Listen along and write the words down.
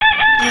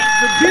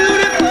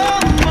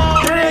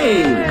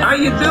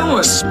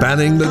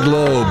Spanning the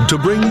globe to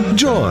bring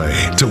joy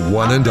to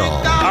one and all.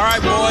 All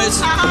right,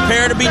 boys,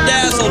 prepare to be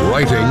dazzled.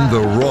 Righting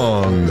the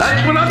wrongs.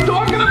 That's what I'm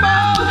talking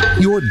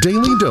about! Your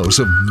daily dose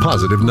of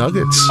positive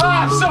nuggets. Oh,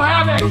 I'm so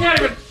happy I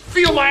can't even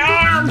feel my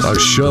arms! A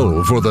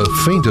show for the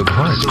faint of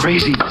heart. It's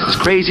crazy, it's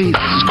crazy,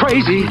 it's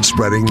crazy.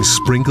 Spreading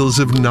sprinkles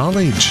of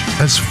knowledge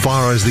as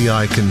far as the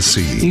eye can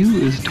see. You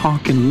is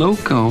talking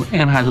loco,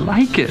 and I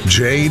like it.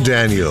 Jay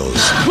Daniels.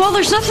 Well,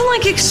 there's nothing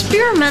like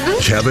experimenting.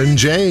 Kevin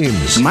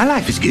James. My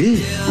life is good,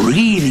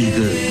 really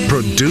good.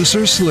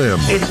 Producer Slim.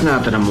 It's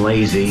not that I'm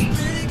lazy.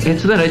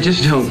 It's that I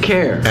just don't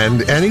care.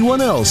 And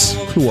anyone else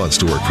who wants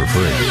to work for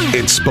free.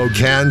 It's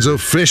Spokane's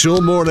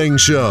official morning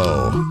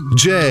show.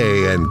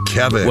 Jay and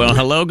Kevin. Well,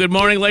 hello, good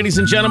morning, ladies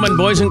and gentlemen,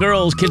 boys and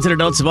girls, kids and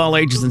adults of all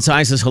ages and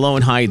sizes. Hello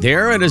and hi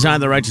there. It is I,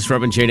 the Righteous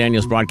Reverend Jay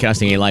Daniels,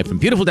 broadcasting a live from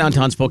beautiful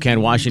downtown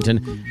Spokane, Washington.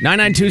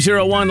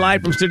 99201,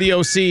 live from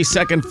Studio C,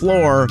 second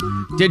floor,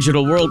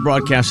 Digital World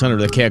Broadcast Center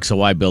of the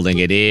KXOY building.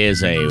 It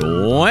is a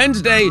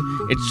Wednesday.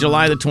 It's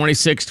July the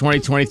 26th,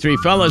 2023.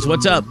 Fellas,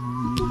 what's up?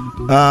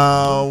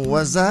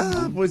 What's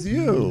up with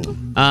you?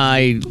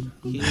 I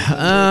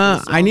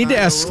need to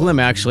ask Slim,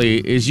 actually.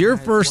 Is your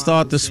first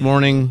thought this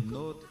morning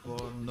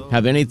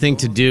have anything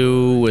to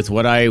do with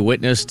what I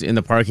witnessed in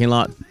the parking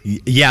lot?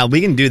 Yeah, we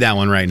can do that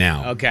one right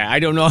now. Okay, I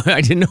don't know. I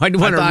didn't know. I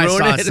didn't want to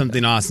ruin it. I saw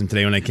something awesome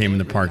today when I came in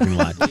the parking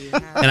lot.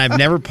 And I've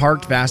never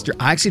parked faster.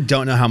 I actually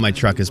don't know how my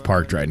truck is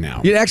parked right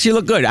now. You actually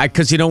look good.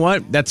 Because you know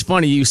what? That's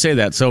funny you say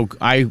that. So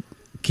I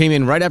came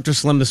in right after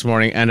Slim this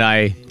morning, and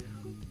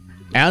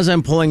as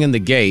I'm pulling in the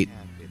gate,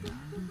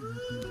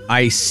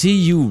 I see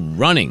you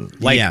running.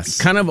 Like, yes.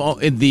 Kind of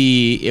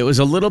it was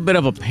a little bit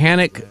of a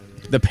panic,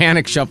 the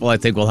panic shuffle, I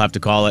think we'll have to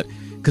call it.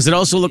 Because it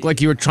also looked like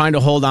you were trying to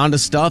hold on to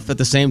stuff at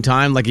the same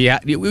time. Like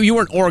you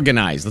weren't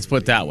organized, let's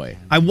put it that way.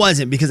 I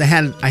wasn't, because I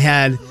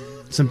had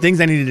some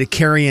things I needed to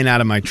carry in out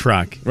of my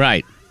truck.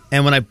 Right.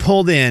 And when I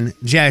pulled in,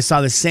 Jay, I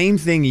saw the same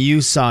thing you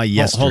saw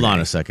yesterday. Hold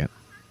on a second.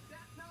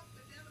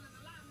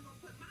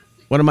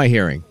 What am I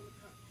hearing?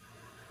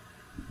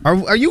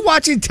 Are you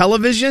watching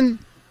television?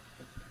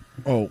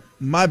 Oh,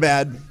 my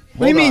bad.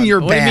 What do you mean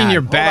you're bad? What do you mean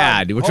you're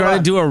bad? We're trying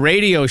to do a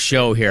radio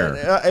show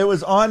here. It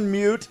was on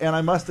mute, and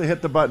I must have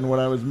hit the button when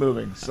I was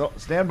moving. So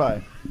stand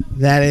by.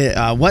 That is,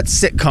 what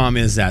sitcom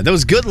is that? That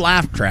was good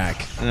laugh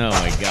track. Oh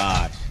my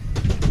gosh.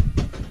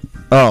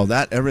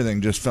 Oh,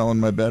 everything just fell in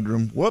my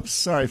bedroom. Whoops,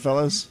 sorry,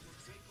 fellas.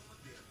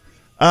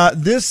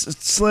 This,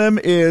 Slim,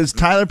 is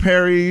Tyler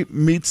Perry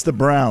Meets the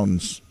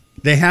Browns.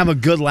 They have a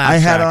good laugh track. I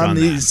had on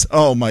these. That.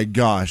 Oh my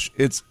gosh,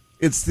 it's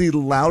the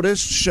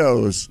loudest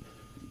shows.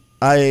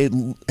 I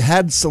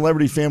had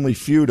Celebrity Family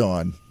Feud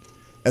on,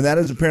 and that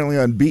is apparently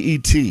on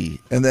BET,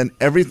 and then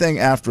everything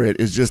after it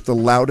is just the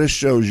loudest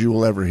shows you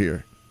will ever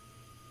hear,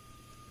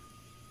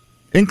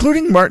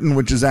 including Martin,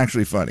 which is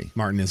actually funny.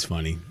 Martin is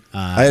funny.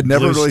 I had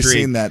never really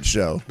seen that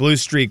show. Blue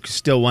Streak,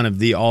 still one of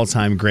the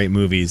all-time great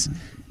movies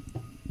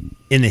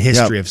in the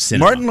history of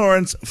cinema. Martin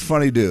Lawrence,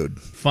 funny dude.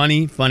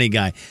 Funny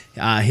guy.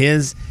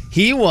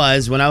 He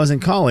was, when I was in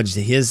college,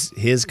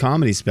 his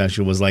comedy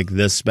special was like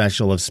the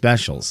special of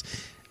specials.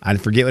 I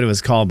forget what it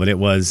was called, but it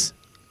was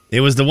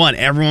the one.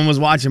 Everyone was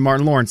watching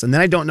Martin Lawrence, and then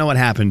I don't know what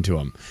happened to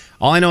him.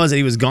 All I know is that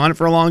he was gone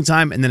for a long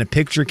time, and then a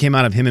picture came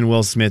out of him and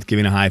Will Smith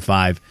giving a high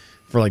five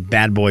for like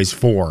Bad Boys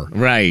 4.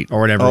 Right.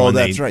 Or whatever. Oh,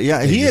 that's right.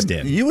 Yeah,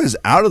 he was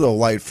out of the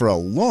light for a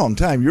long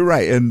time. You're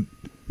right. And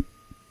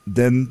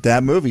then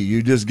that movie,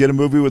 you just get a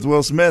movie with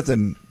Will Smith,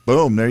 and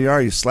boom, there you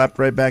are. You slapped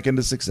right back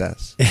into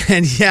success.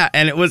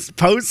 And it was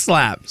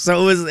post-slap.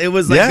 So it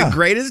was like the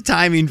greatest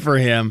timing for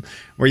him,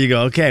 where you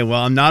go, okay,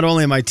 well, not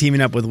only am I teaming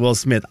up with Will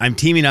Smith, I'm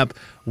teaming up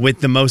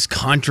with the most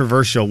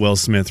controversial Will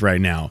Smith right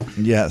now.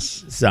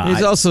 Yes. So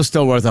he's also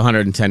still worth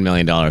 $110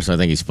 million, so I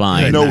think he's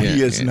fine. No,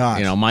 he is not.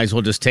 You know, might as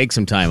well just take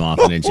some time off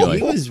and enjoy.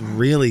 He was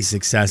really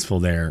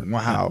successful there.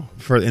 Wow.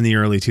 In the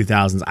early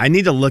 2000s. I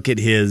need to look at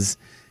his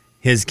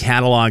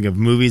catalog of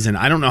movies, and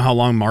I don't know how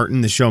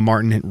long the show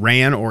Martin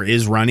ran or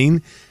is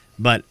running,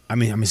 but I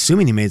mean, I'm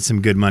assuming he made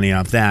some good money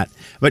off that.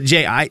 But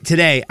Jay,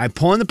 today I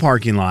pull in the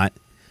parking lot,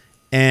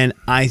 and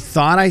I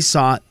thought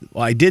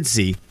I did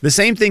see the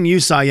same thing you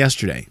saw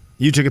yesterday.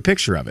 You took a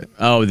picture of it.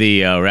 Oh,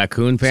 the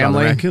raccoon family? Saw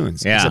the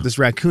raccoons. Yeah. Except this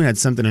raccoon had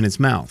something in its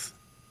mouth.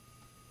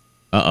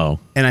 Uh-oh.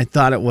 And I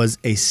thought it was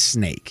a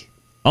snake.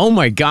 Oh,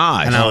 my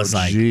gosh. And I was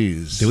like,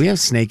 geez. Do we have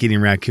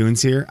snake-eating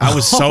raccoons here? I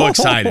was so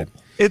excited.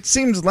 It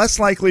seems less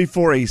likely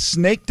for a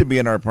snake to be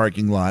in our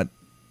parking lot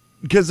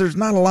because there's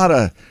not a lot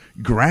of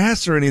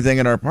grass or anything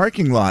in our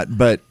parking lot.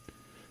 But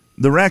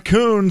the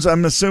raccoons,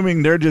 I'm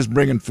assuming they're just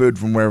bringing food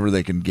from wherever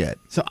they can get.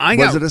 So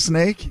was it a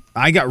snake?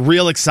 I got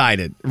real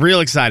excited.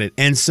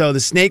 And so the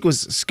snake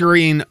was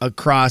scurrying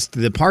across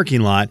the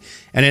parking lot,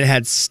 and it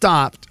had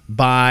stopped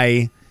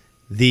by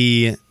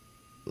the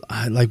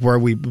like where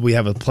we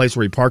have a place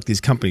where we park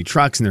these company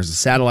trucks, and there's a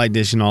satellite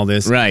dish and all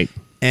this. Right.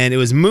 And it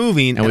was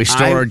moving. And we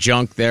store our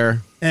junk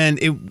there.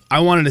 And I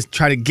wanted to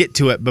try to get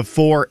to it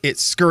before it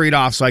scurried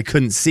off so I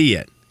couldn't see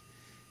it.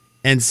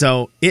 And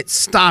so it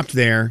stopped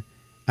there.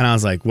 And I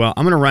was like, well,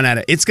 I'm going to run at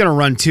it. It's going to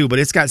run too, but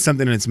it's got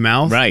something in its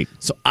mouth. Right.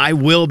 So I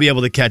will be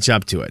able to catch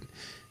up to it.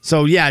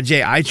 So, yeah,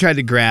 Jay, I tried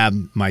to grab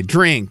my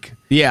drink.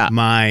 Yeah.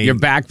 Your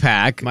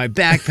backpack. My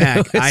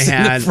backpack. I It's in the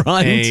had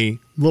front. a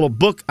little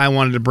book I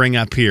wanted to bring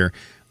up here.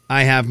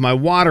 I have my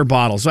water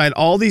bottle. So I had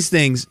all these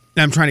things,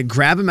 and I'm trying to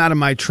grab them out of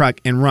my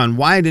truck and run.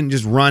 Why I didn't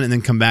just run and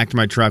then come back to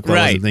my truck while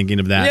I wasn't thinking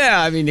of that.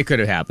 Yeah, I mean, it could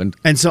have happened.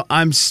 And so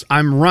I'm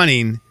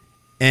running,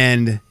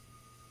 and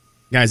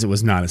guys, it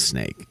was not a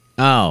snake.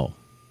 Oh.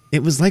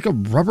 It was like a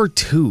rubber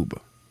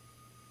tube.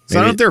 So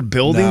I don't know if they're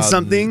building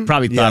something.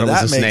 Probably thought it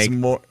was a snake.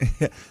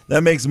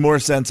 That makes more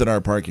sense in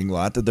our parking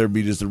lot, that there'd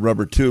be just a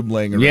rubber tube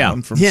laying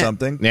around from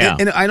something. Yeah.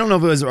 And I don't know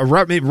if it was a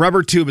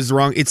rubber tube is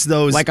wrong. It's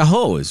those. Like a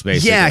hose,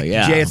 basically.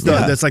 Yeah. Jay,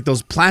 it's like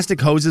those plastic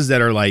hoses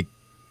that are like,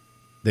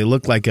 they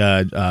look like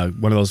one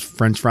of those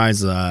French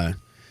fries.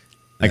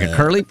 Like a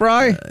curly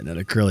fry? Not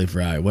a curly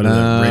fry. What are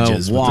the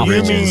ridges? With the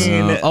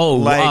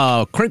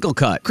ridges? crinkle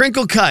cut.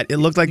 Crinkle cut. It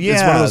looked like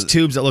it's one of those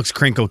tubes that looks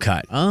crinkle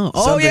cut.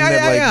 Something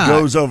that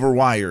goes over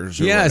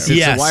wires. Or yes,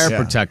 whatever. it's a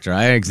wire protector.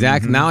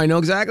 Now I know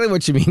exactly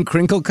what you mean.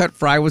 Crinkle cut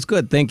fry was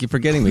good. Thank you for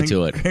getting me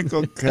to it.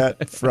 Crinkle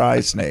cut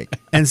fry snake.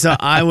 And so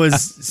I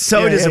was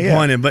so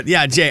disappointed. But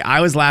yeah, Jay, I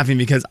was laughing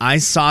because I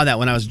saw that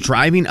when I was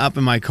driving up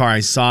in my car.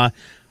 I saw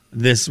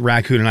this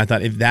raccoon, and I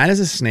thought, if that is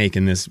a snake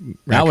in this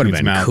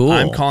raccoon's mouth, cool.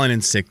 I'm calling in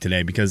sick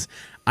today because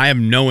I have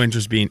no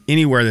interest being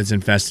anywhere that's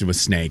infested with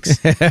snakes.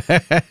 But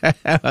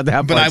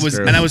I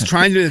was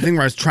trying to do the thing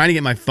where I was trying to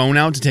get my phone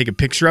out to take a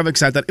picture of it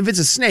because I thought, if it's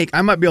a snake,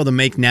 I might be able to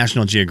make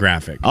National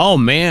Geographic. Oh,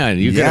 man.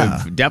 You could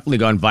have definitely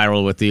gone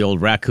viral with the old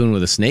raccoon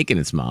with a snake in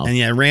its mouth. And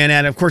yeah, I ran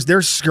at it. Of course,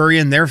 they're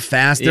scurrying. They're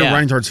fast. They're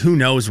running towards who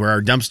knows where,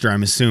 our dumpster,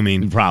 I'm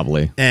assuming.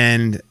 Probably.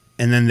 And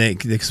then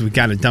because we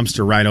got a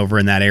dumpster right over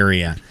in that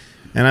area.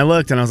 And I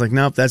looked, and I was like,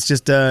 nope, that's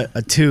just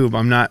a tube.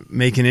 I'm not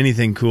making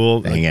anything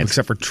cool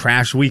except for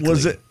Trash Weekly.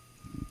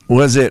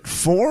 Was it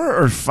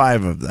 4 or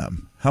 5 of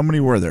them? How many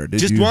were there?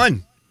 Just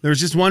one. There was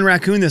just one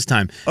raccoon this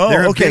time.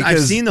 Oh, okay. I've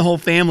seen the whole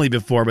family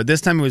before, but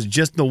this time it was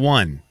just the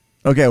one.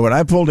 Okay, when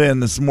I pulled in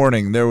this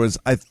morning, there was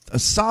I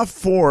saw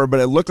 4, but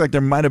it looked like there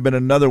might have been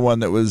another one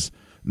that was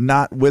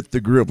not with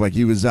the group. Like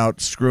he was out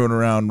screwing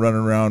around,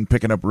 running around,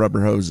 picking up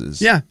rubber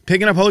hoses. Yeah,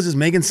 picking up hoses,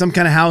 making some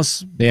kind of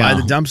house by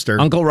the dumpster.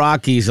 Uncle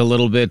Rocky's a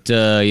little bit,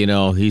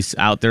 he's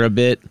out there a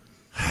bit.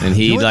 And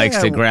he likes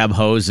to grab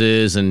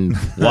hoses and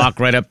walk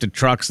right up to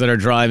trucks that are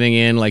driving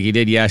in like he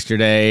did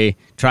yesterday.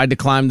 Tried to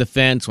climb the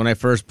fence when I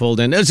first pulled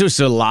in. There's just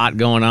a lot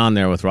going on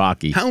there with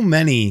Rocky. How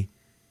many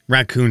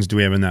raccoons do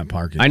we have in that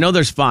park? I know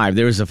there's 5.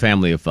 There was a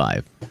family of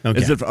 5.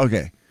 Okay.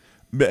 Okay.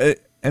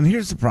 And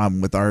here's the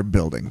problem with our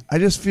building. I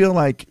just feel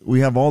like we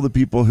have all the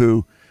people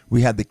who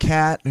we had the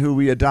cat who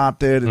we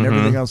adopted and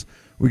everything else.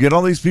 We get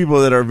all these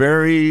people that are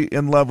very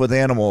in love with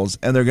animals,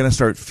 and they're going to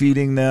start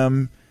feeding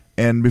them.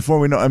 And before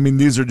we know, I mean,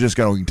 these are just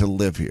going to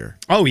live here.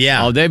 Oh,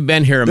 yeah. Oh, they've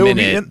been here a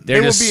minute.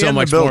 They're just so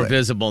much more building.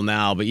 visible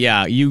now. But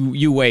yeah,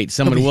 you wait.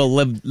 Someone will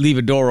leave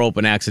a door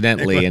open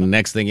accidentally, and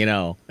next thing you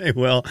know. Hey,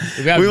 well,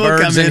 we will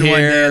come in here.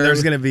 One day and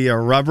there's going to be a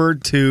rubber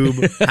tube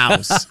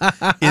house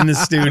in the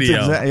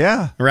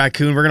studio.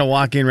 Raccoon, we're going to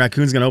walk in.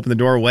 Raccoon's going to open the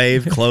door,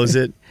 wave, close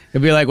it.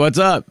 He'll be like, "What's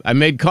up? I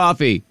made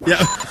coffee." Yeah.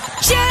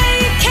 Jay,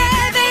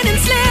 Kevin, and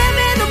Slim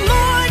in the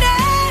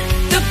morning.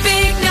 The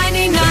big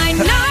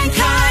 99.9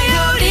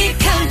 Coyote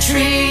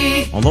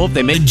Country. Although if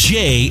they made the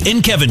Jay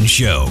and Kevin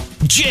Show.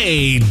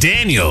 Jay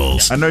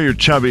Daniels. I know you're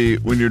chubby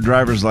when your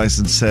driver's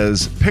license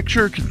says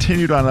picture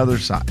continued on other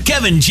side.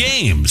 Kevin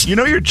James. You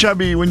know you're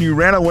chubby when you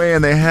ran away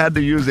and they had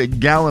to use a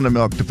gallon of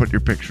milk to put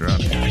your picture on.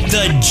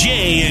 The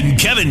Jay and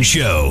Kevin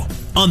Show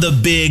on the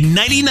big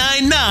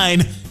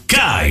 99.9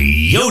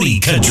 Coyote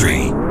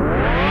Country.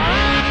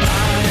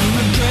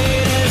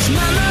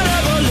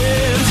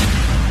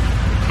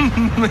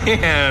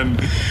 Man,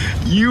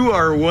 you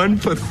are one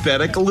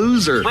pathetic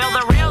loser. Will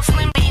the real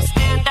Slim B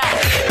stand up?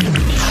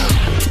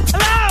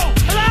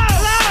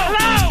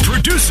 Hello!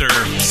 Producer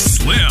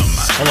Slim.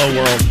 Hello,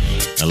 world.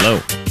 Hello.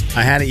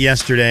 I had it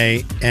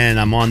yesterday, and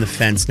I'm on the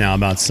fence now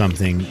about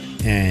something,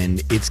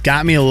 and it's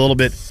got me a little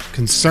bit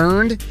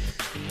concerned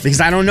because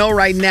I don't know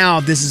right now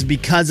if this is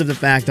because of the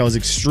fact I was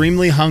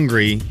extremely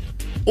hungry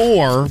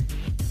or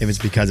if it's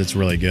because it's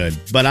really good.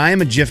 But I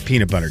am a Jif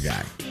peanut butter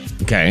guy.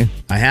 Okay.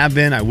 I have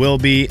been. I will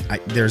be.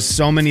 There's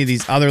so many of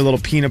these other little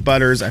peanut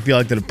butters I feel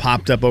like that have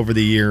popped up over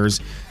the years,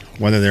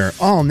 whether they're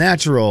all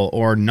natural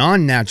or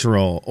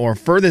non-natural or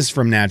furthest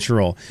from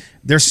natural.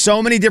 There's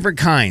so many different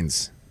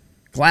kinds.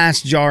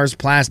 Glass jars,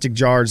 plastic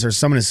jars. There's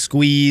some in a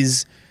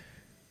squeeze.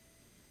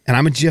 And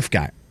I'm a Jif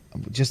guy.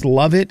 Just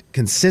love it.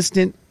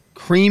 Consistent,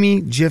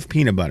 creamy Jif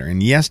peanut butter.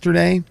 And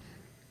yesterday,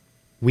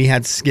 we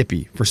had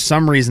Skippy. For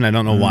some reason, I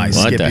don't know why,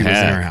 Skippy was in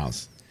our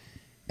house.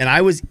 And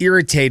I was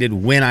irritated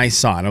when I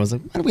saw it. I was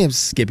like, why do we have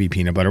Skippy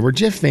peanut butter? We're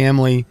Jif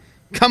family.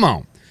 Come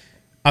on.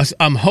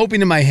 I'm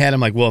hoping in my head, I'm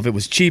like, well, if it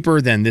was cheaper,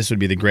 then this would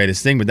be the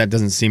greatest thing. But that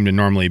doesn't seem to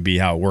normally be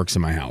how it works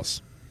in my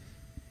house.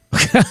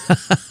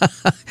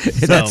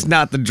 That's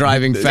not the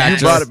driving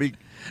factor.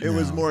 It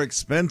was more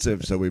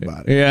expensive, so we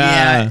bought it.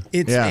 Yeah.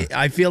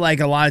 I feel like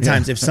a lot of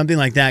times if something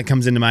like that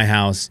comes into my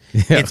house,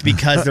 it's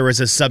because there was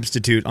a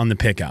substitute on the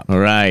pickup.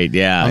 Right,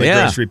 yeah. On the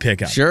grocery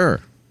pickup.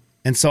 Sure.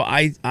 And so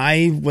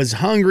I was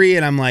hungry,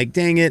 and I'm like,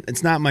 dang it,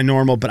 it's not my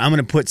normal, but I'm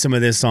going to put some of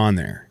this on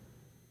there.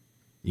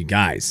 You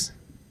guys,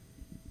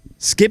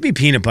 Skippy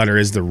peanut butter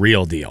is the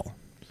real deal.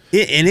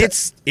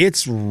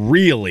 It's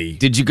really.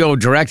 Did you go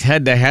direct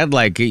head to head?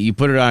 Like you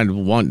put it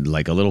on one,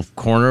 like a little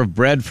corner of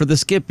bread for the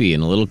Skippy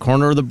and a little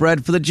corner of the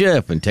bread for the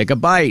Jif, and take a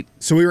bite.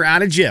 So we were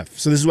out of Jif.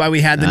 So this is why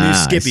we had the new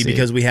Skippy,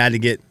 because we had to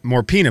get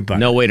more peanut butter.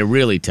 No way to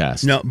really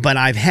test. No, but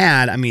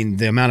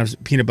the amount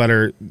of peanut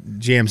butter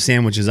jam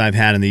sandwiches I've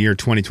had in the year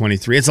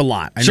 2023, it's a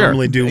lot. I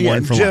normally do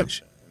one for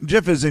lunch.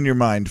 Jif is in your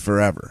mind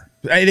forever.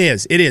 It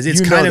is. It's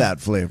you kind know of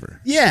that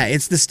flavor. Yeah,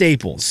 it's the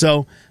staple.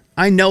 So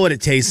I know what it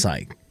tastes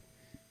like.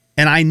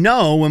 And I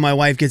know when my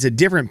wife gets a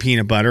different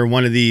peanut butter,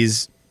 one of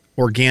these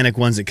organic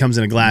ones that comes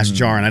in a glass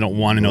jar, and I don't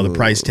want to know the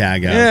price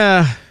tag of.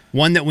 Yeah.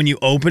 One that when you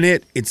open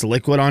it, it's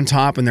liquid on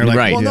top, and they're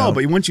like, no,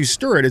 but once you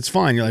stir it, it's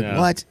fine. You're like,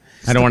 what?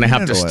 I don't want to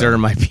have to stir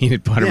my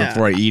peanut butter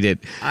before I eat it.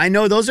 I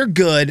know those are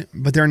good,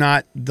 but they're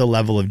not the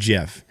level of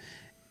Jif.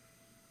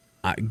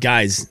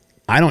 Guys,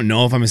 I don't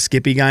know if I'm a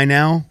Skippy guy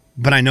now,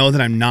 but I know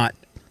that I'm not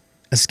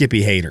a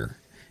Skippy hater.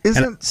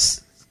 Isn't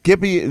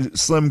Skippy,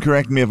 Slim,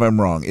 correct me if I'm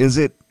wrong,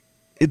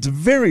 it's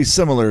very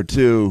similar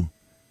to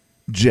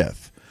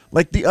Jif.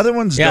 Like the other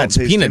ones don't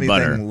taste peanut anything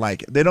butter.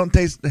 like it. They don't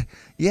taste.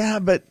 Yeah,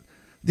 but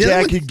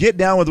I could get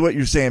down with what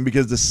you're saying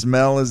because the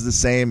smell is the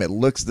same. It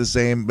looks the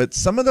same. But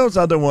some of those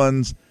other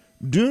ones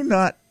do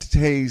not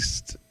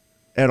taste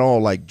at all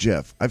like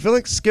Jif. I feel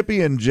like Skippy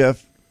and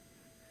Jif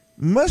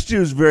must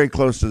use very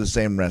close to the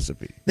same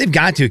recipe. They've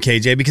got to,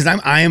 KJ, because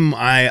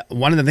I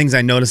one of the things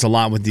I notice a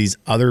lot with these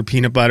other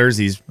peanut butters,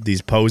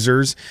 these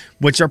posers,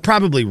 which are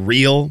probably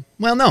real.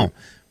 Well, no.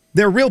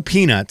 They're real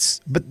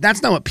peanuts, but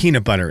that's not what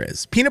peanut butter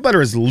is. Peanut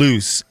butter is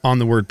loose on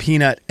the word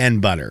peanut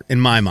and butter, in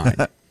my mind.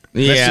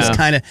 That's just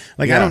kind of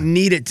like, I don't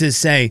need it to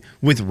say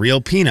with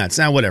real peanuts.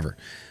 Now, whatever.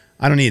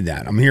 I don't need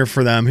that. I'm here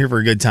for them. I'm here for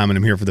a good time, and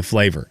I'm here for the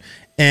flavor.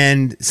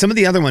 And some of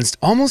the other ones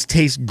almost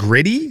taste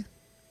gritty,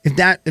 if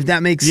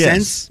that makes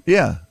sense.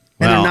 Yeah.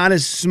 And they're not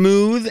as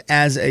smooth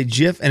as a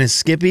Jif and a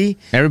Skippy.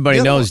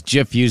 Everybody knows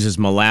Jif uses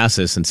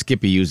molasses and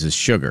Skippy uses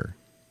sugar.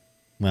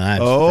 Well,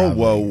 that's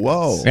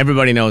whoa.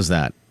 Everybody knows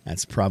that.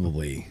 That's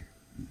probably.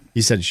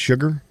 You said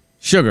sugar?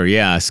 Sugar,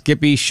 yeah.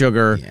 Skippy,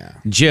 sugar. Yeah.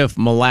 Jif,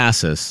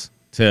 molasses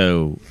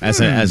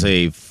as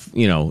a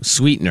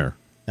sweetener.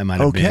 That might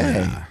have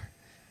been.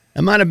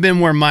 That might have been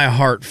where my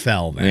heart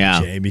fell,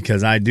 then, Jay,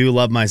 because I do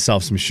love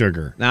myself some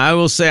sugar. Now, I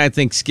will say I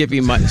think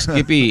Skippy, well,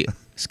 Jif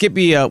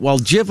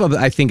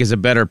I think is a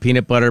better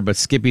peanut butter, but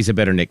Skippy's a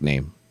better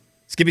nickname.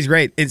 Skippy's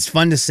great. It's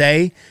fun to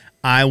say.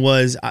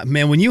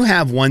 When you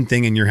have one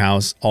thing in your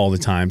house all the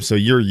time, so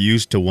you're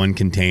used to one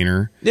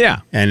container.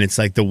 Yeah. And it's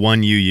like the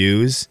one you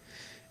use.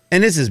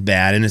 And this is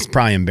bad, and it's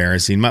probably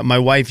embarrassing. My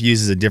wife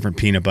uses a different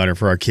peanut butter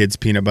for our kids'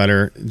 peanut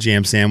butter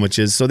jam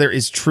sandwiches. So there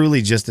is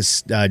truly just a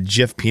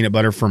Jif peanut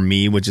butter for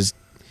me, which is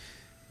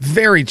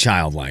very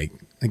childlike.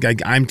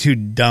 Like I'm too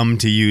dumb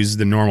to use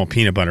the normal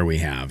peanut butter we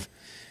have.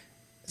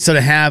 So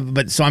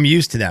I'm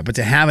used to that. But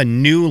to have a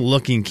new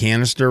looking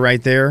canister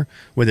right there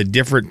with a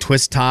different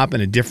twist top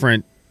and a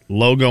different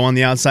logo on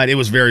the outside, it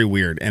was very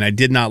weird, and I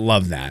did not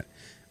love that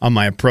on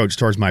my approach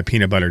towards my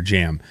peanut butter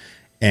jam,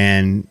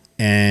 and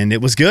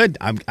it was good.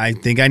 I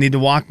think I need to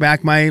walk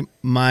back I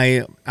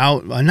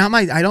don't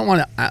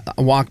want to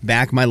walk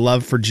back my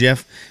love for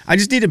Jif. I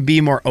just need to be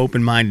more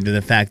open-minded to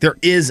the fact there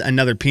is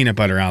another peanut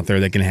butter out there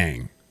that can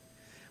hang.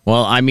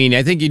 Well, I mean,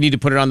 I think you need to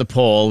put it on the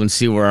poll and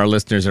see where our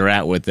listeners are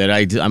at with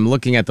it. I'm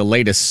looking at the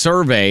latest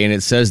survey, and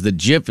it says the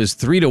Jif is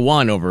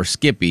 3-1 over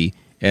Skippy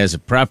as a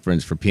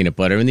preference for peanut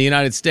butter in the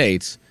United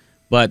States.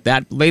 But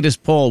that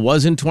latest poll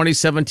was in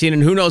 2017,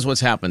 and who knows what's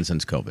happened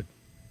since COVID?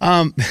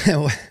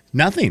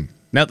 Nothing.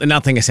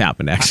 Nothing has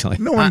happened, actually.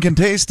 No one can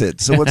taste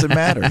it, so what's it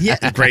matter?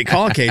 Yeah, great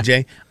call,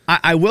 KJ.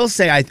 I will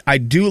say I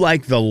do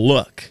like the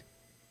look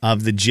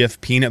of the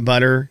Jif peanut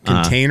butter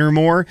container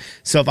more.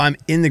 So if I'm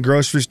in the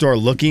grocery store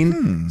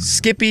looking,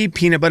 Skippy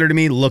peanut butter to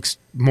me looks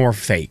more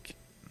fake.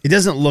 It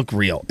doesn't look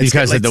real.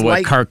 Because of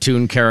the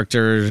cartoon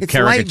caricatures.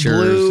 Light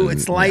blue.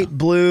 It's light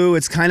blue.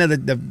 It's kind of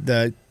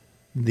the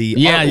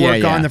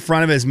artwork on the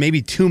front of it is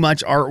maybe too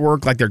much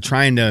artwork, like they're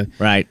trying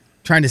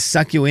to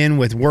suck you in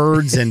with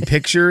words and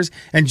pictures.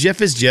 And Jif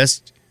is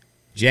just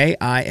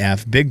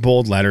J-I-F, big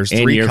bold letters,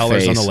 in 3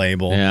 colors face. on the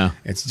label. Yeah.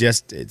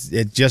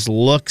 It just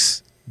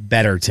looks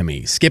better to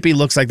me. Skippy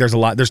looks like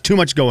there's too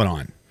much going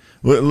on.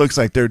 Well, it looks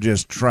like they're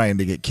just trying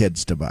to get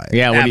kids to buy it.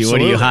 Yeah, what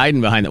are you hiding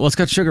behind it? Well, it's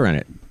got sugar in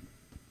it.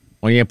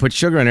 When you put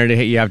sugar in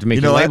it, you have to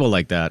make your label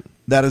like that.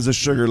 That is a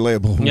sugar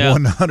label,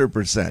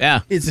 100%.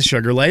 Yeah. It's a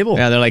sugar label.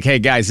 Yeah, they're like, hey,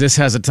 guys, this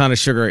has a ton of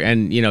sugar.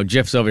 And,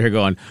 Jif's over here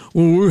going,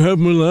 well, we have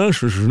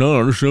molasses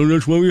now, so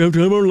that's why we have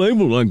to have our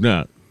label like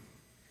that.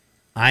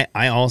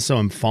 I also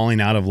am falling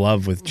out of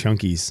love with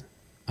Chunkies.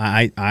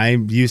 I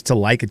used to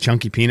like a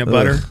chunky peanut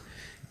butter.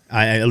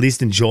 I at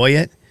least enjoy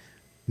it.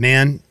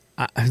 Man,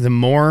 the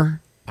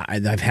more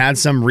I've had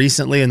some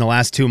recently in the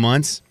last 2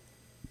 months,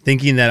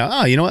 thinking that,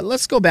 oh, you know what?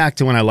 Let's go back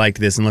to when I liked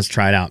this and let's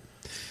try it out.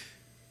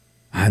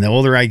 And the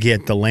older I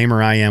get, the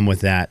lamer I am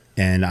with that,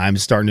 and I'm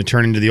starting to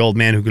turn into the old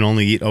man who can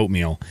only eat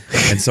oatmeal.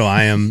 And so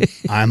I'm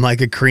like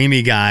a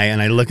creamy guy,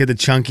 and I look at the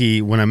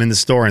chunky when I'm in the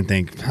store and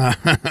think,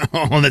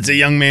 oh, that's a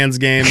young man's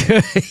game.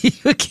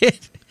 You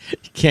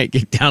can't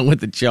get down with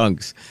the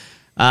chunks.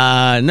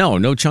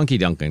 No chunky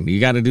dunking.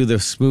 You got to do the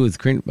smooth,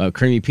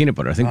 creamy peanut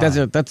butter. I think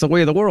that's the way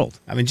of the world.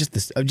 I mean, just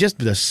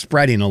the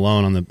spreading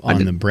alone on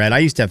the bread. I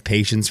used to have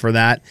patience for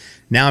that.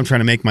 Now I'm trying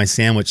to make my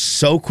sandwich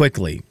so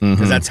quickly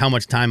because that's how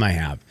much time I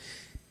have.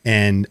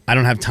 And I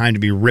don't have time to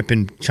be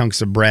ripping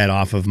chunks of bread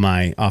off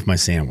my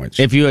sandwich.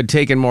 If you had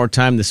taken more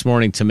time this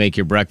morning to make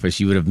your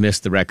breakfast, you would have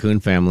missed the raccoon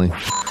family.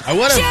 I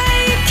would have.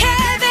 Jay,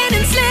 Kevin,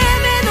 and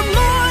Slim in the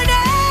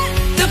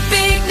morning. The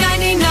big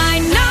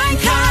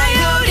 99.9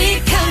 Coyote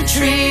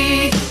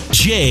Country.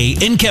 Jay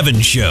and Kevin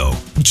Show.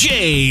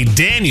 Jay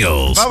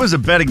Daniels. If I was a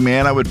betting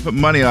man, I would put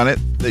money on it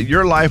that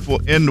your life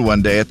will end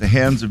one day at the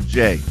hands of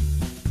Jay,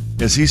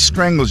 as he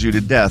strangles you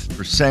to death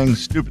for saying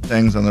stupid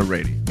things on the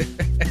radio.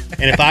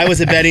 And if I was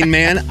a betting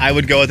man, I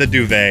would go with a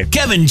duvet.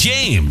 Kevin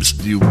James.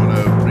 Do you want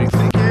to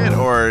rethink it,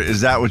 or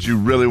is that what you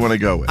really want to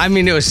go with? I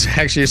mean, it was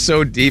actually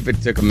so deep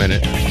it took a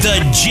minute.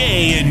 The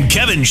Jay and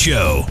Kevin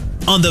Show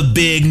on the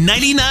big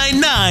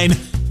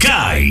 99.9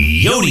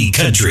 Coyote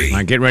Country. All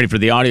right, getting ready for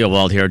the audio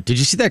vault here. Did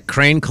you see that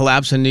crane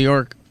collapse in New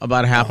York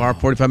about a half hour,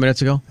 45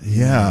 minutes ago?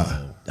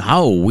 Yeah.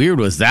 How weird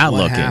was that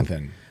What looking?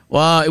 happened?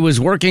 Well, it was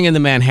working in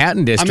the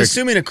Manhattan district. I'm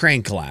assuming a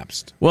crane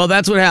collapsed. Well,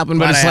 that's what happened,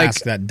 but Glad it's I like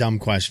asked that dumb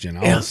question.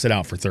 I'll sit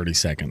out for 30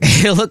 seconds.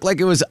 it looked like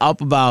it was up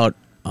about,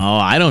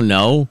 I don't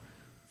know,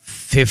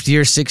 50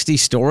 or 60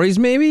 stories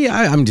maybe?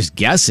 I'm just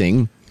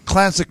guessing.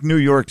 Classic New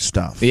York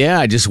stuff.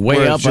 Yeah, just way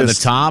Where up it's on the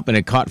just- top, and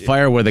it caught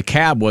fire where the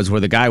cab was, where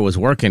the guy was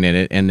working in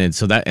it, and then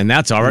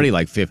that's already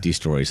like 50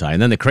 stories high,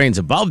 and then the crane's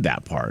above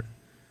that part.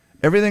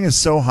 Everything is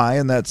so high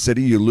in that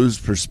city, you lose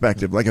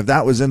perspective. Like if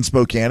that was in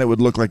Spokane, it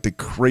would look like the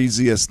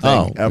craziest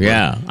thing ever.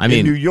 yeah. I in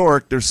mean- New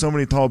York, there's so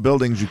many tall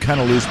buildings, you kind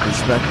of lose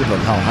perspective of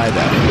how high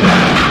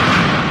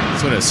that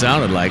That's what it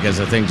sounded like as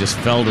the thing just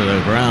fell to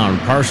the ground,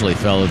 partially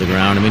fell to the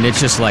ground. I mean,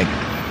 it's just like,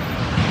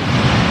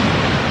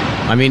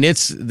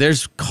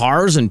 there's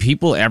cars and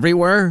people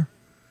everywhere.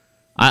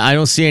 I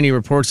don't see any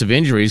reports of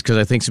injuries because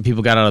I think some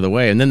people got out of the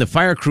way. And then the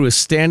fire crew is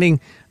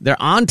standing,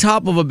 they're on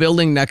top of a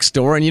building next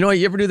door. And you know what?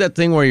 You ever do that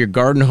thing where your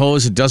garden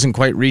hose, it doesn't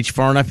quite reach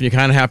far enough and you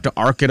kind of have to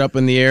arc it up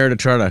in the air to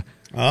try to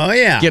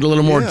get a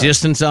little more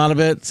distance out of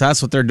it? So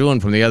that's what they're doing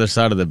from the other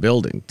side of the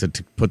building to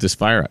put this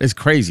fire out. It's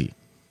crazy.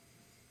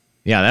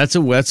 Yeah,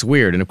 that's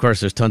weird. And of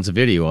course, there's tons of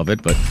video of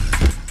it, but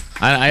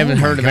I haven't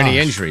heard of any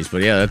injuries.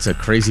 But yeah, that's a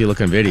crazy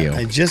looking video.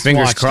 I just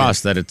Fingers watched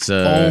crossed that it's.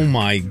 Oh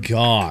my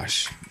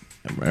gosh.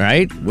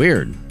 Right?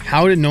 Weird.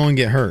 How did no one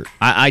get hurt?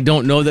 I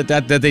don't know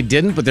that they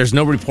didn't, but there's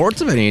no reports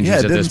of any injuries Yeah,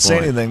 it at didn't this say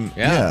point. anything.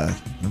 Yeah,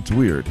 that's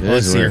weird.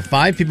 Let's see here.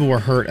 5 people were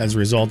hurt as a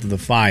result of the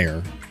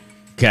fire.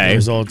 Okay.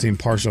 Resulting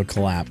partial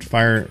collapse.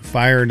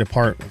 Fire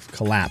department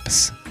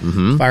collapse.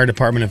 Mm-hmm. Fire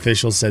department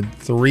officials said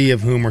 3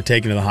 of whom were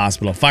taken to the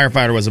hospital.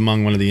 Firefighter was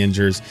among one of the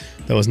injured,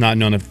 though it was not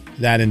known if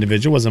that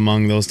individual was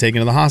among those taken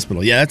to the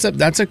hospital. Yeah, that's a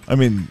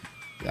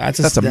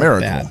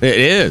miracle. bad. It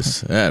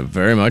is. Yeah,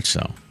 very much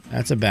so.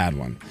 That's a bad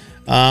one.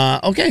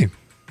 Okay.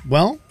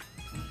 Well,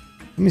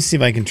 let me see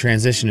if I can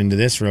transition into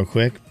this real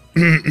quick.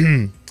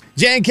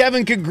 Jay and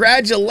Kevin,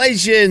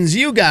 congratulations.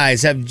 You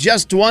guys have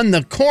just won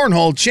the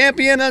Cornhole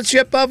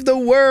Championship of the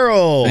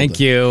World. Thank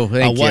you.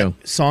 Thank you.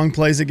 What song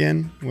plays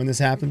again when this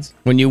happens?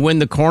 When you win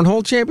the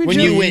Cornhole Championship? When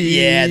you win,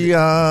 yeah. We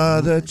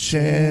are the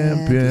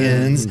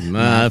champions.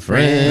 My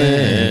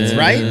friends.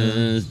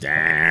 Right?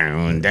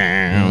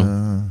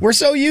 Down. We're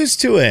so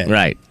used to it.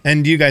 Right.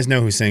 And do you guys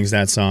know who sings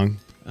that song?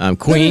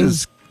 Queen.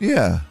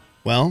 Yeah.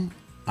 Well,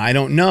 I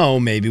don't know.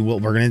 Maybe we're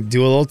going to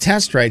do a little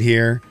test right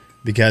here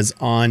because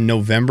on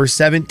November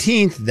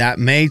 17th, that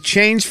may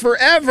change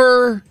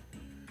forever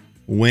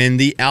when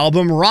the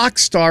album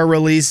Rockstar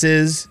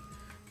releases.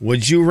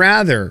 Would you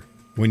rather,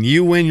 when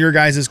you win your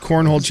guys'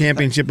 Cornhole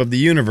Championship of the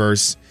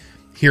Universe,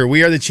 hear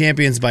We Are the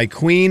Champions by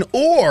Queen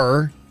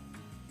or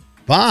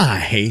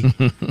by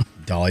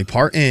Dolly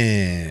Parton?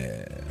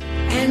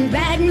 And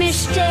bad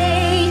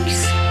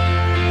mistakes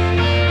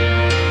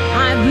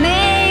I've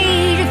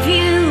made a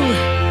few.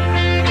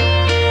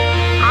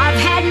 I've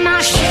had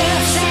my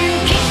shifts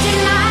and kicked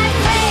in my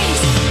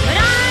face, but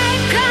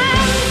I've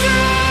come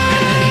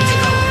through. To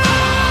go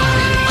on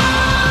and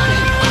on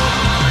and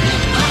on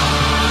and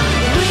on.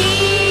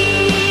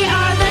 We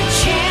are the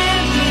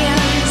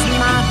champions,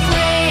 my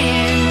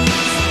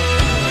friends,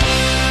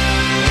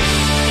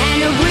 and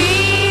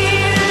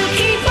we'll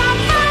keep on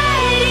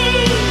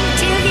fighting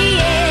till the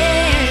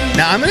end.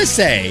 Now, I'm going to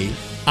say,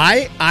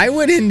 I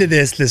went into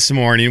this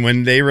morning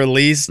when they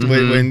released,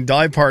 when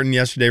Dolly Parton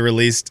yesterday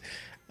released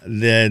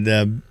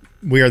the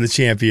We Are the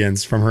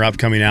Champions from her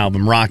upcoming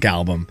album, rock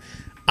album.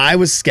 I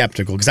was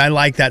skeptical because I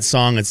like that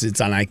song. It's an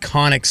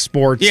iconic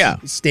sports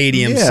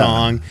stadium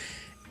song.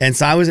 And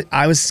so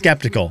I was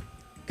skeptical.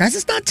 Guys,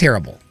 it's not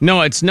terrible.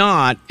 No, it's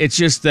not. It's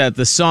just that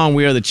the song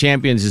 "We Are the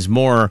Champions" is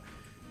more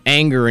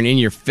anger and in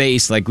your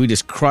face, like we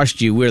just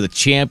crushed you. We're the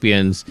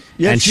champions,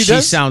 Yeah, and she she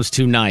does. sounds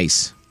too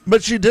nice.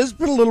 But she does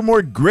put a little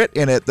more grit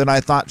in it than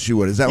I thought she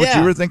would. Is that what Yeah.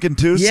 you were thinking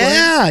too, Slim?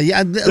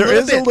 Yeah. There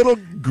is a little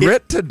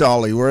grit to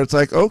Dolly where it's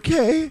like,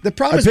 okay. The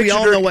problem is we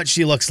all know what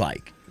she looks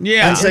like.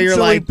 Yeah. And so you're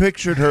Instantly like,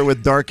 pictured her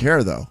with dark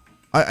hair, though.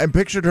 I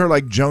pictured her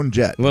like Joan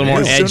Jett. A little more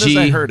as soon edgy. as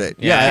I heard it.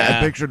 Yeah, Yeah.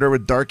 I pictured her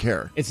with dark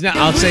hair. It's not.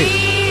 I'll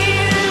say.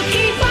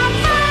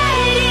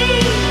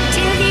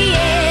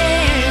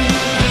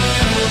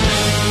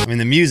 I mean,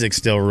 the music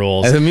still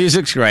rules. The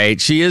music's great.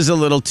 She is a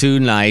little too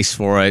nice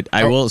for it.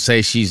 I will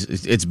say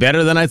it's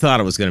better than I thought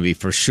it was going to be,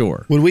 for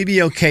sure. Would we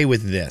be okay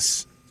with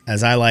this,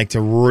 as I like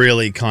to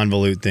really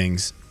convolute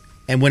things?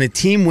 And when a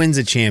team wins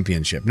a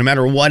championship, no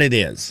matter what it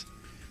is,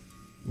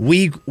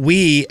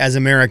 we as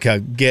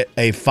America get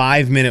a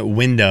 5-minute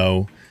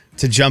window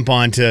to jump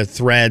onto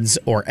Threads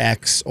or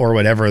X or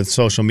whatever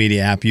social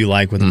media app you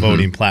like with a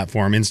voting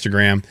platform,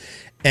 Instagram,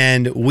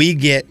 and we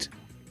get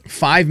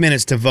 5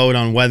 minutes to vote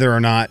on whether or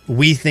not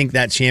we think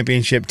that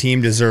championship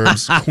team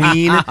deserves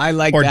Queen I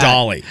like or that.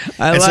 Dolly.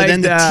 I and so like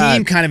then the that.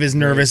 team kind of is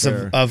nervous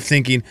of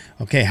thinking,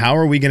 okay, how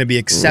are we going to be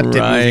accepted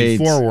Right. moving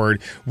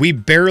forward? We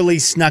barely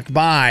snuck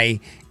by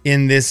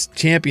in this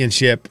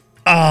championship.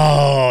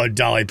 Oh,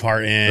 Dolly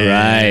Parton.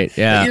 Right,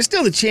 yeah. But you're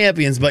still the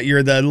champions, but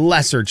you're the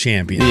lesser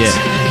champions.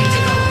 Yeah.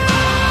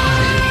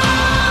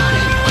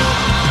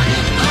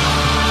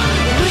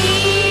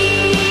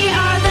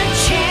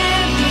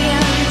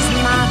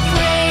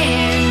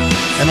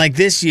 And like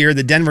this year,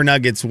 the Denver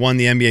Nuggets won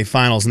the NBA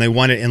Finals, and they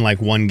won it in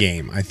like one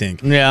game, I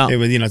think. Yeah. It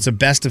was, it's a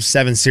best of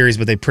 7 series,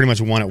 but they pretty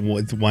much won it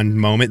with one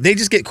moment. They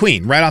just get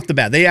Queen right off the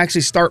bat. They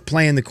actually start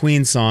playing the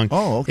Queen song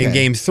in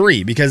Game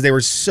 3 because they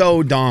were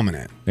so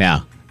dominant.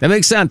 Yeah. That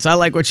makes sense. I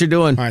like what you're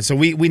doing. All right, so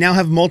we now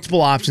have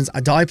multiple options.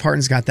 Dolly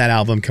Parton's got that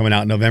album coming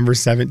out November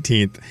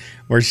 17th,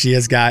 where she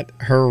has got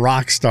her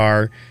rock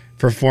star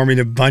performing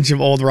a bunch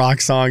of old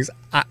rock songs.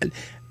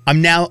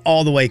 I'm now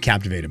all the way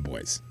captivated,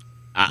 boys.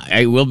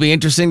 It will be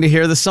interesting to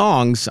hear the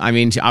songs. I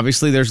mean,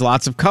 obviously, there's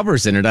lots of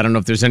covers in it. I don't know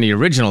if there's any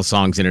original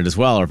songs in it as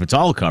well, or if it's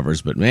all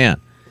covers. But man,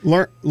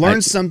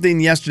 Learned something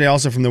yesterday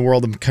also from the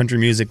world of country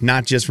music,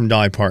 not just from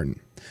Dolly Parton.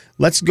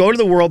 Let's go to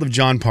the world of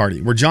John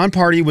Party, where John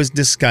Party was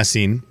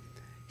discussing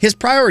his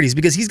priorities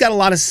because he's got a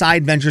lot of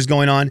side ventures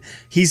going on.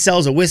 He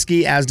sells a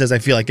whiskey, as does I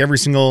feel like every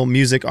single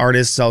music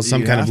artist sells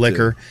some kind of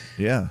liquor.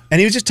 Yeah. And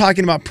he was just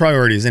talking about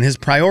priorities, and his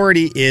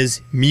priority is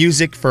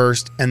music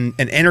first and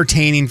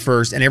entertaining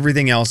first, and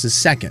everything else is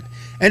second.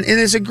 And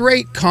it's a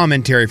great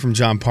commentary from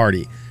John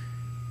Party.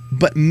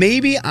 But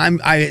maybe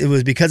it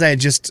was because I had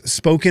just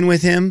spoken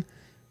with him.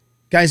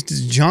 Guys,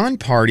 does John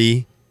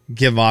Party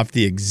give off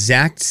the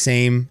exact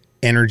same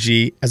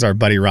energy as our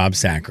buddy Rob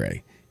Sacre?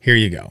 Here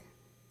you go.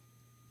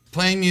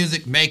 Playing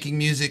music, making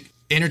music,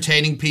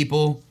 entertaining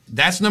people,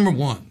 that's number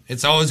one.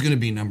 It's always going to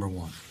be number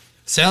one.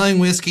 Selling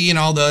whiskey and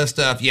all the other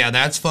stuff, yeah,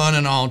 that's fun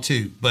and all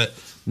too. But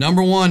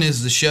number one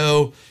is the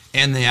show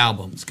and the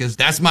albums, because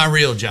that's my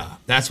real job.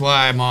 That's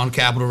why I'm on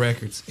Capitol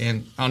Records,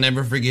 and I'll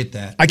never forget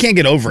that. I can't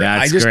get over it.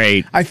 That's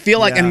great. I feel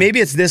like, and maybe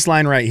it's this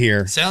line right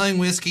here. Selling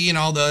whiskey and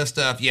all the other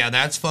stuff, yeah,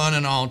 that's fun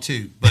and all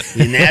too.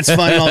 And that's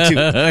fun and all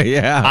too.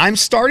 Yeah. I'm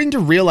starting to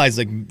realize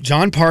like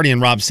John Party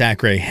and Rob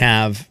Sacre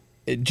have,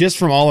 just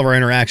from all of our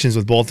interactions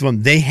with both of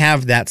them, they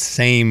have that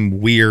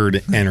same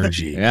weird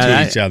energy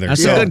to each other.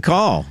 That's a good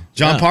call.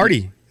 John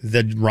Party,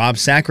 the Rob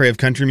Sacre of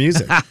country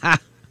music.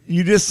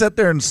 You just sit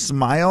there and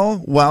smile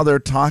while they're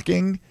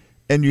talking,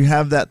 and you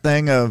have that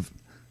thing of,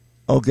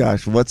 oh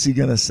gosh, what's he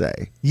gonna say?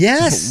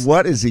 Yes.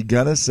 What is he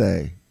gonna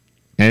say?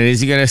 And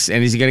is he gonna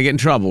get in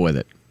trouble with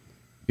it?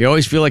 You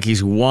always feel like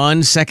he's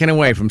 1 second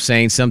away from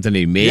saying something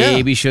he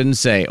maybe shouldn't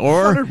say,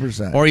 or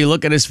 100%. or you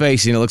look at his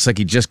face and it looks like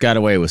he just got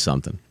away with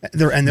something.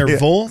 They're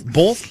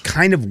both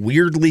kind of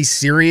weirdly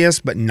serious,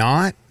 but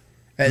not.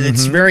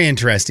 It's very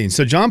interesting.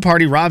 So John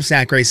Party, Rob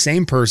Sacre,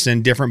 same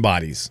person, different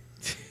bodies.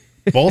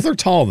 Both are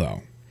tall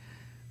though.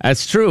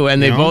 That's true,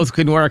 and they both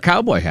can wear a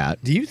cowboy hat.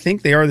 Do you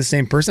think they are the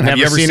same person? Never have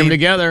you ever seen them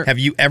together. Have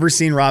you ever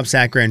seen Rob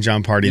Sacre and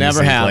John Party in the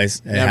same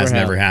place? It has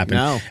never happened.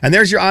 No. And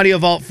there's your audio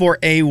vault for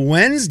a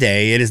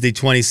Wednesday. It is the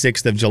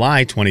 26th of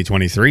July,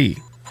 2023. Jay,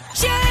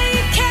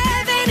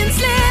 Kevin, and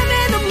Slim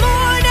in the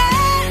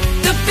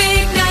morning. The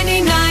big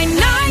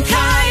 99.9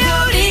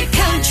 Coyote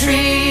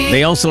Country.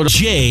 They also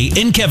Jay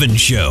and Kevin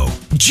Show.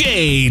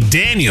 Jay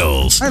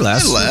Daniels. Hi,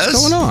 Les. What's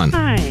going on?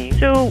 Hi.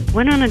 So,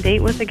 went on a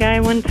date with a guy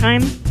one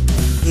time.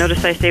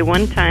 Notice I say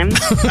one time.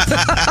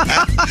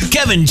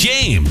 Kevin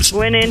James.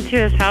 Went into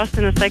his house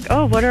and it's like,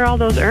 oh, what are all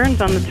those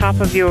urns on the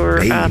top of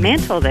your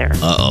mantle there?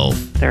 Uh-oh.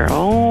 They're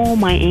all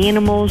my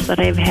animals that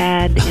I've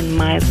had in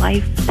my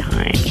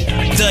lifetime.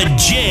 The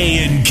Jay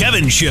and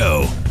Kevin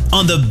Show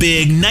on the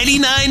big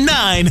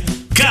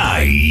 99.9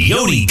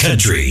 Coyote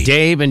Country.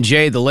 Dave and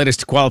Jay, the latest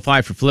to qualify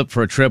for Flip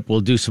for a Trip.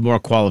 We'll do some more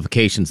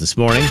qualifications this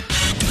morning.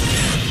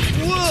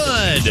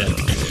 Would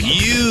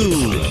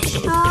you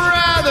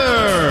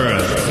rather?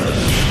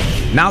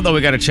 Now, though,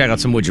 we got to check out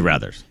some Would You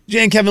Rathers.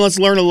 Jay and Kevin, let's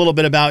learn a little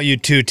bit about you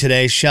two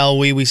today, shall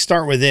we? We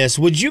start with this.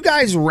 Would you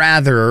guys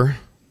rather,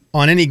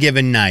 on any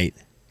given night,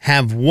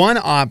 have one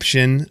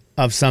option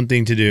of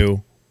something to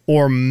do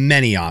or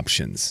many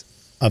options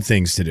of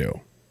things to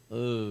do?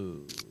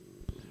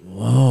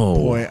 Whoa.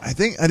 Boy, I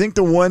think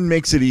the one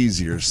makes it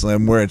easier,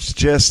 Slim, where it's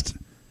just,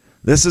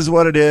 this is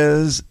what it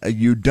is.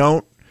 You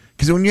don't,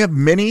 because when you have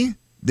many,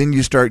 then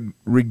you start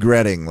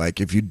regretting. Like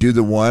if you do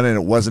the one and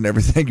it wasn't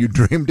everything you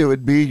dreamed it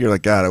would be, you're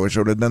like, God, I wish I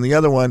would have done the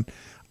other one.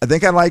 I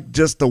think I like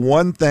just the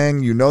one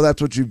thing. You know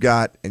that's what you've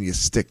got, and you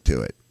stick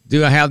to it.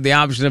 Do I have the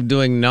option of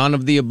doing none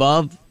of the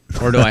above?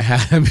 Or do I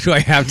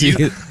have to?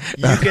 You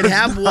could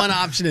have one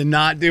option and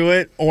not do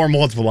it, or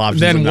multiple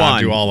options and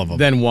not do all of them.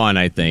 Then one,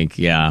 I think,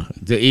 yeah.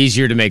 The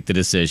easier to make the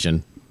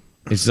decision.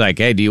 It's like,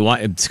 hey, do you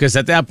want... Because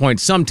at that point,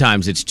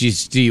 sometimes it's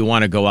just, do you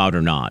want to go out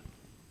or not?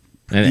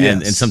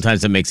 And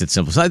sometimes it makes it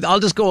simple. So I'll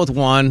just go with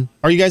one.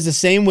 Are you guys the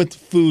same with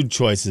food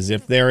choices?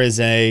 If there is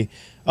we're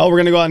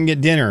going to go out and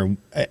get dinner,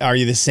 are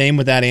you the same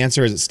with that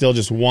answer? Is it still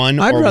just one?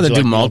 I'd rather do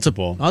like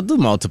multiple. I'll do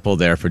multiple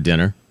there for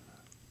dinner.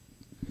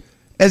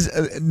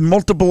 As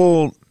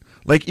multiple,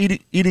 like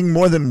eating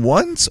more than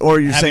once, or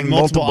you're having saying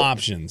multiple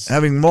options?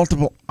 Having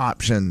multiple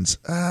options.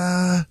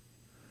 Yeah,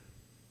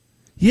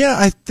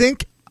 I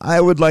think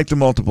I would like the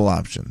multiple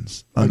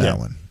options on that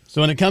one.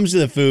 So when it comes to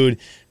the food,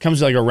 comes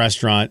to like a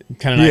restaurant,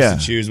 kind of nice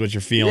to choose what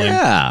you're feeling.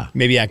 Yeah.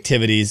 Maybe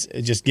activities.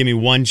 Just give me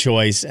one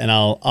choice, and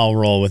I'll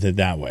roll with it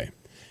that way.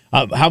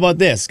 How about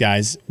this,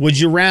 guys? Would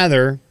you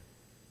rather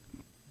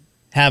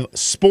have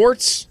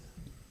sports?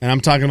 And I'm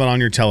talking about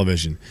on your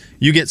television.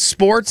 You get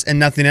sports and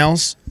nothing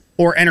else,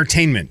 or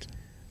entertainment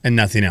and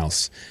nothing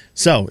else.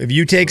 So if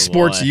you take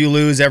sports, you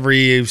lose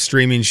every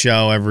streaming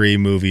show, every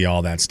movie,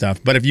 all that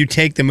stuff. But if you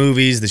take the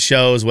movies, the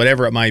shows,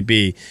 whatever it might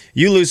be,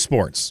 you lose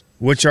sports.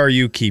 Which are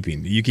you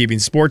keeping? Are you keeping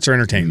sports or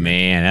entertainment?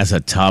 Man, that's a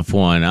tough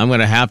one. I'm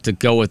going to have to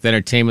go with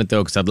entertainment,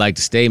 though, because I'd like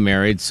to stay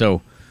married.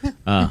 So...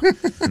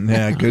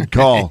 yeah, good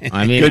call.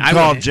 I mean, good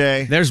call,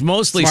 Jay. There's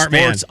mostly Smart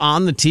sports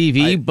on the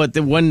TV, but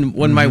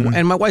when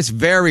my wife's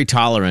very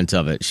tolerant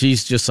of it.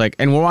 She's just like,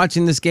 and we're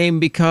watching this game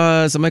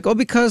because I'm like,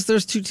 because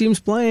there's two teams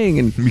playing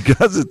and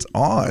because it's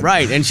on,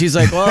 right? And she's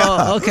like,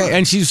 well, okay,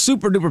 and she's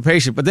super duper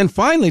patient. But then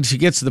finally, she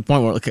gets to the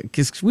point where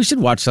we should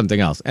watch something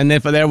else. And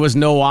if there was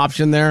no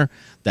option there,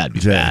 that'd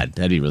be bad.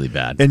 That'd be really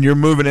bad. And you're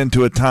moving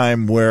into a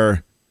time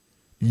where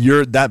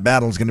that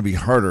battle is going to be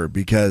harder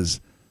because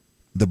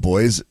the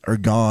boys are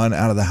gone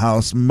out of the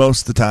house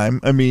most of the time.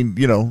 I mean,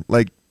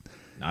 like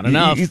not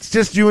enough. It's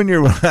just you and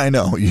your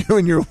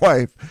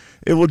wife.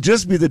 It will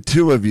just be the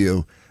two of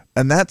you,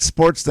 and that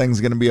sports thing is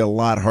going to be a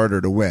lot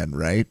harder to win,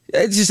 right?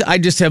 I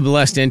just have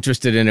less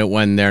interested in it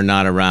when they're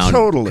not around.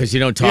 Totally, because you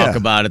don't talk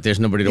about it. There's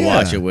nobody to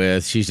watch it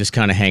with. She's just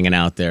kind of hanging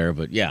out there.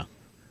 But yeah,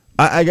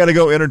 I got to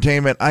go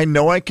entertainment. I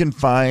know I can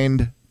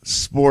find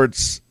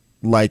sports.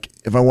 Like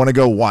if I want to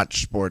go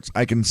watch sports,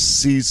 I can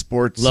see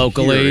sports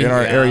locally here in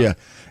our area.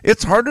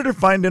 It's harder to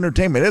find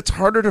entertainment. It's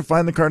harder to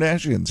find the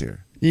Kardashians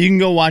here. You can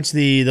go watch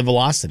the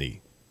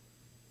Velocity.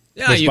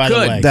 Yeah, which, you by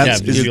could. The way,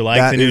 did you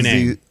like the new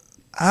name?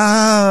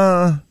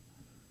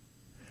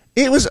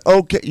 It was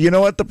okay. You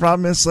know what the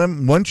problem is,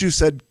 Slim? Once you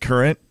said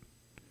current,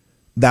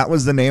 that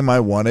was the name I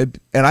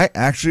wanted. And I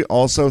actually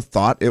also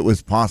thought it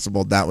was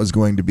possible that was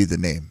going to be the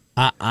name.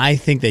 I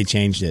think they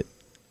changed it.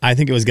 I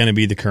think it was going to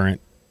be the current.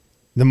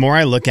 The more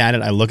I look at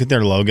it, I look at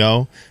their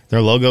logo.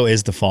 Their logo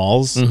is the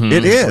Falls. Mm-hmm.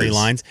 It is. 3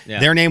 lines. Yeah.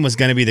 Their name was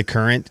going to be the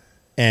current,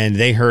 and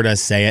they heard us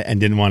say it and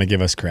didn't want to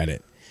give us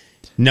credit,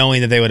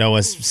 knowing that they would owe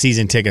us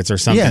season tickets or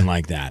something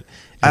like that.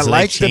 And so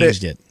they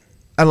changed it.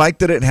 I liked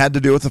that it had to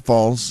do with the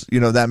Falls.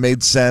 That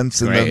made sense,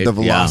 and the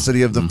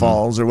velocity of the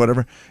Falls or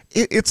whatever.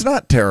 It's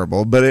not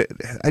terrible, but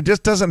it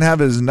just doesn't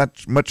have as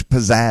much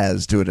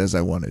pizzazz to it as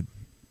I wanted.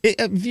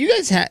 If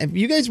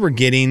you guys were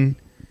getting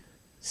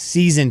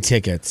season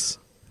tickets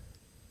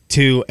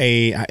to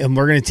and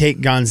we're going to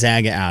take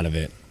Gonzaga out of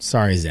it.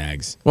 Sorry,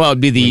 Zags. Well, it'd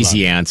be the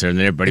easy answer, and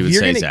then everybody would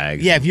say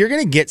Zags. Yeah, if you're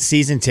going to get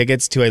season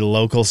tickets to a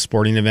local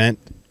sporting event,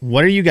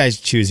 what are you guys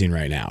choosing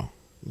right now?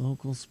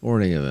 Local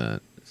sporting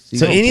event.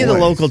 So any of the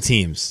local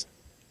teams.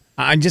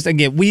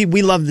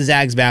 We love the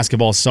Zags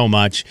basketball so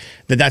much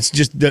that's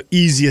just the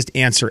easiest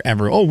answer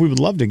ever. Oh, we would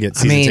love to get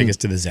season tickets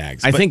to the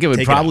Zags. I think it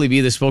would probably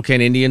be the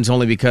Spokane Indians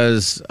only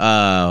because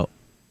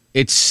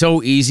it's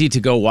so easy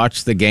to go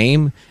watch the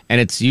game, and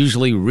it's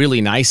usually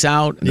really nice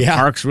out. And the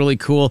park's really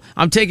cool.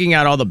 I'm taking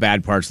out all the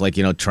bad parts, like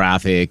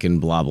traffic and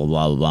blah blah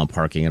blah blah blah,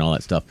 parking and all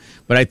that stuff.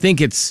 But I think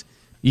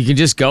you can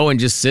just go and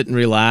just sit and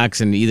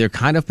relax, and either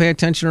kind of pay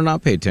attention or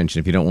not pay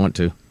attention if you don't want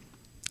to.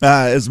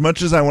 As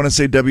much as I want to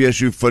say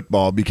WSU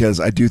football,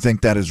 because I do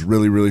think that is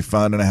really really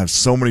fun, and I have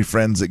so many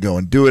friends that go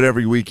and do it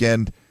every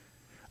weekend.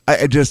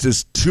 It just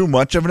is too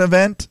much of an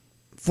event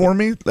for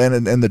me,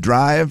 and the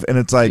drive, and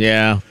it's like,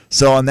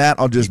 so on that,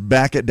 I'll just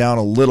back it down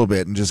a little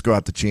bit and just go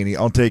out to Cheney.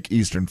 I'll take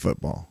Eastern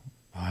football.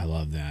 Oh, I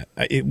love that.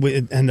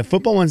 And the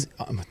football ones,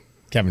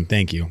 Kevin,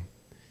 thank you.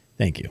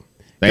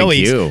 Thank Go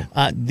Eats. you.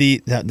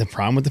 The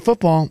problem with the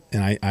football,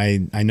 and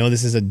I know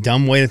this is a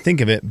dumb way to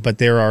think of it, but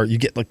you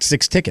get like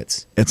 6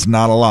 tickets. It's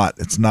not a lot.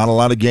 It's not a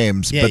lot of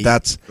games, Yeah, but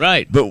that's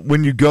right. But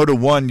when you go to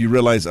one, you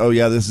realize, oh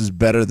yeah, this is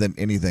better than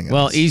anything else.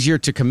 Well, easier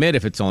to commit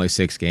if it's only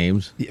 6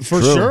 games.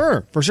 For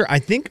sure. I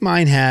think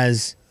mine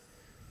has.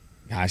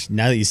 Gosh,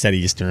 now that you said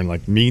Eastern,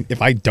 like me,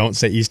 if I don't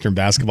say Eastern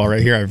basketball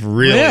right here, I've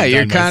really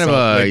you're done kind of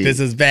myself. a. Like, this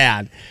is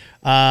bad.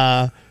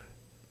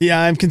 Yeah,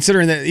 I'm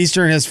considering that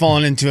Eastern has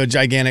fallen into a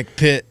gigantic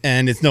pit,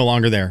 and it's no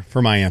longer there for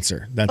my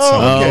answer. That's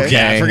okay.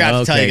 Yeah, I forgot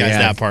to tell you guys yeah.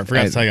 that part.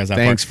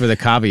 Thanks for the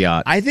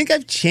caveat. I think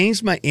I've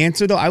changed my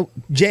answer, though.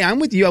 Jay, I'm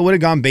with you. I would have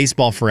gone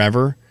baseball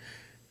forever.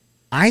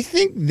 I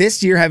think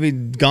this year,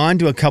 having gone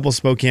to a couple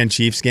Spokane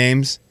Chiefs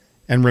games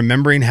and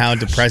remembering how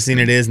depressing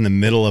it is in the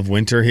middle of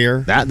winter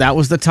here. That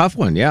was the tough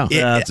one, yeah.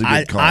 That's a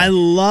good call. I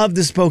love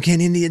the Spokane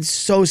Indians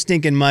so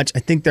stinking much. I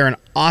think they're an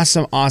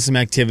awesome, awesome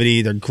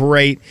activity. They're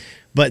great.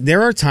 But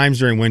there are times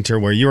during winter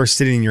where you are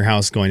sitting in your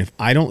house going, if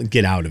I don't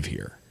get out of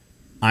here,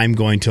 I'm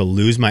going to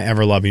lose my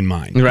ever-loving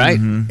mind. Right.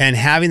 Mm-hmm. And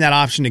having that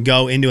option to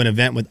go into an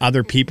event with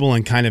other people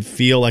and kind of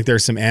feel like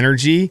there's some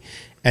energy,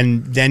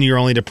 and then you're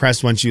only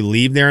depressed once you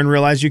leave there and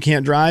realize you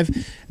can't drive.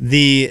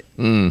 I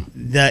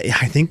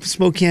think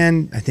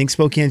Spokane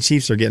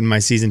Chiefs are getting my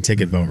season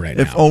ticket vote right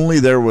now. If only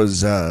there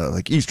was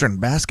like Eastern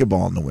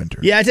basketball in the winter.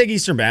 Yeah, I take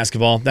Eastern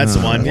basketball. That's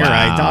the one. You're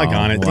right.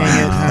 Doggone it. Dang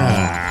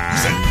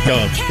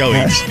it. Go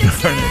East.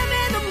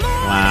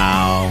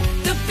 Wow.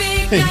 The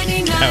big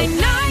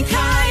 99.9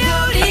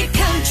 Coyote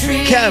Country.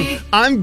 Kev, I'm